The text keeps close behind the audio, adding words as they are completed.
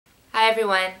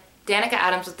everyone, Danica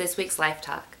Adams with this week's Life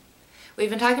Talk. We've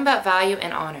been talking about value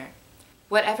and honor.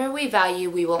 Whatever we value,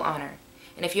 we will honor.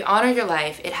 And if you honor your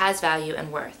life, it has value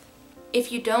and worth. If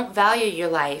you don't value your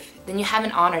life, then you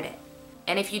haven't honored it.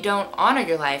 And if you don't honor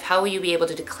your life, how will you be able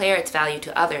to declare its value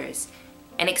to others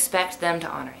and expect them to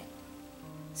honor it?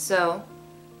 So,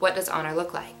 what does honor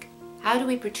look like? How do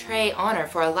we portray honor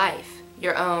for a life,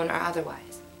 your own or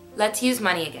otherwise? Let's use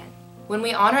money again. When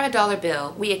we honor a dollar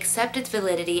bill, we accept its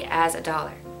validity as a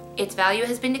dollar. Its value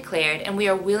has been declared and we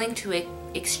are willing to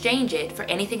exchange it for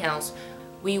anything else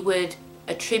we would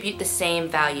attribute the same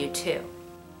value to.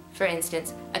 For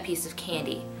instance, a piece of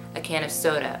candy, a can of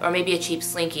soda, or maybe a cheap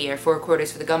Slinky or 4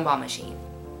 quarters for the gumball machine.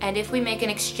 And if we make an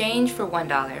exchange for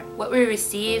 $1, what we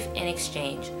receive in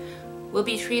exchange will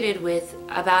be treated with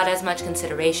about as much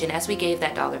consideration as we gave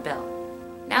that dollar bill.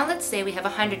 Now let's say we have a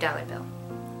 $100 bill.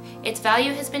 Its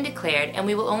value has been declared and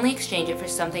we will only exchange it for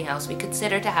something else we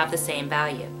consider to have the same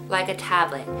value, like a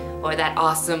tablet, or that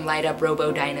awesome light-up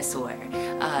robo-dinosaur,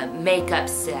 a makeup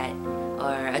set,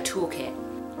 or a toolkit,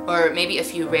 or maybe a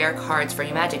few rare cards for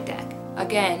your magic deck.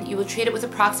 Again, you will treat it with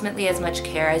approximately as much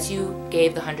care as you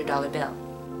gave the $100 bill.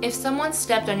 If someone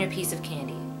stepped on your piece of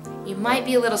candy, you might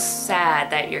be a little sad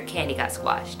that your candy got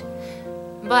squashed.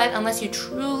 But unless you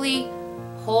truly,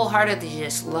 wholeheartedly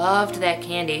just loved that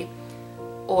candy,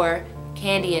 or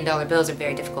candy and dollar bills are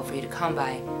very difficult for you to come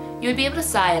by, you would be able to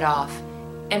sigh it off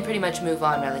and pretty much move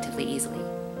on relatively easily.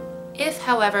 If,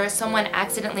 however, someone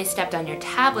accidentally stepped on your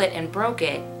tablet and broke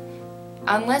it,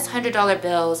 unless $100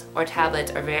 bills or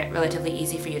tablets are relatively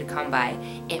easy for you to come by,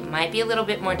 it might be a little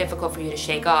bit more difficult for you to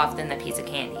shake off than the piece of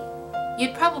candy.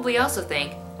 You'd probably also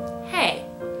think, hey,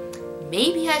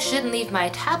 maybe I shouldn't leave my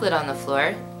tablet on the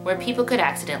floor where people could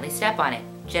accidentally step on it,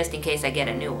 just in case I get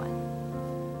a new one.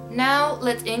 Now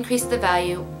let's increase the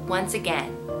value once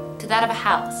again to that of a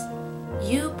house.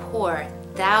 You pour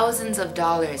thousands of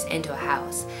dollars into a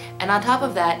house, and on top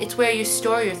of that, it's where you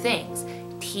store your things.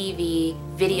 TV,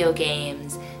 video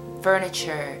games,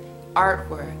 furniture,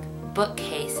 artwork,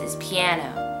 bookcases,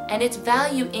 piano, and its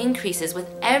value increases with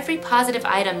every positive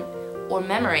item or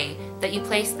memory that you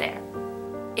place there.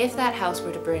 If that house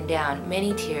were to burn down,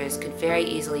 many tears could very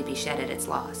easily be shed at its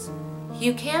loss.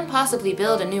 You can possibly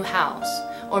build a new house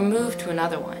or move to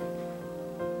another one,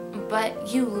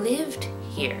 but you lived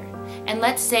here, and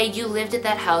let's say you lived at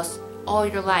that house all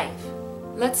your life.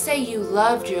 Let's say you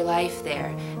loved your life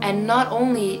there, and not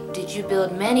only did you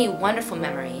build many wonderful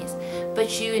memories,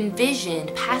 but you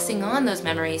envisioned passing on those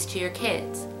memories to your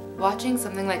kids. Watching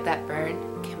something like that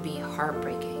burn can be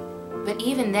heartbreaking. But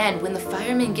even then, when the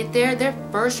firemen get there, their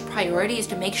first priority is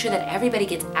to make sure that everybody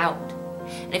gets out.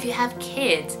 And if you have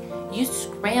kids, you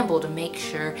scramble to make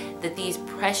sure that these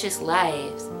precious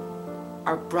lives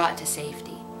are brought to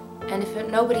safety. And if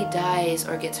nobody dies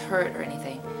or gets hurt or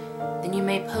anything, then you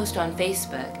may post on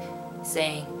Facebook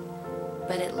saying,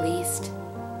 but at least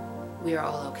we are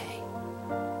all okay.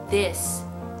 This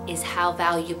is how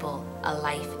valuable a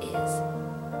life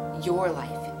is. Your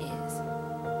life is.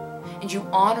 And you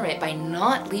honor it by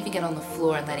not leaving it on the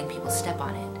floor and letting people step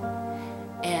on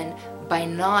it. And by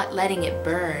not letting it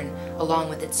burn along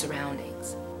with its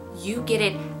surroundings. You get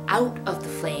it out of the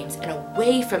flames and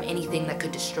away from anything that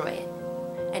could destroy it.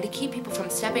 And to keep people from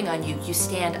stepping on you, you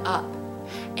stand up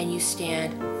and you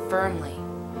stand firmly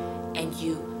and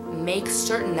you make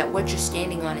certain that what you're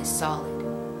standing on is solid.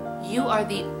 You are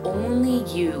the only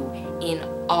you in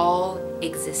all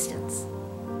existence.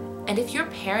 And if your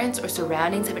parents or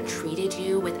surroundings haven't treated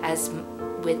you with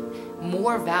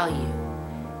more value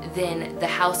than the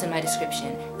house in my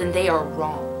description, then they are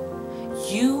wrong.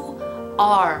 You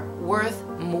are worth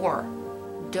more.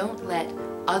 Don't let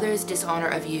others dishonor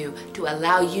of you to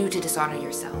allow you to dishonor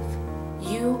yourself.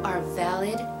 You are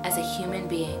valid as a human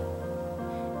being,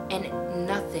 and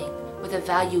nothing with a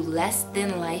value less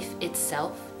than life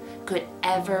itself could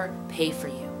ever pay for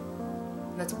you.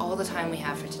 And that's all the time we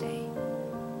have for today.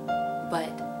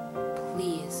 But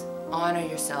please honor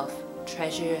yourself,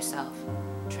 treasure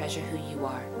who you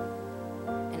are.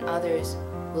 And others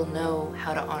will know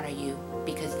how to honor you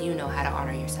because you know how to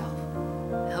honor yourself.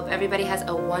 I hope everybody has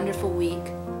a wonderful week.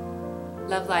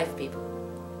 Love life, people.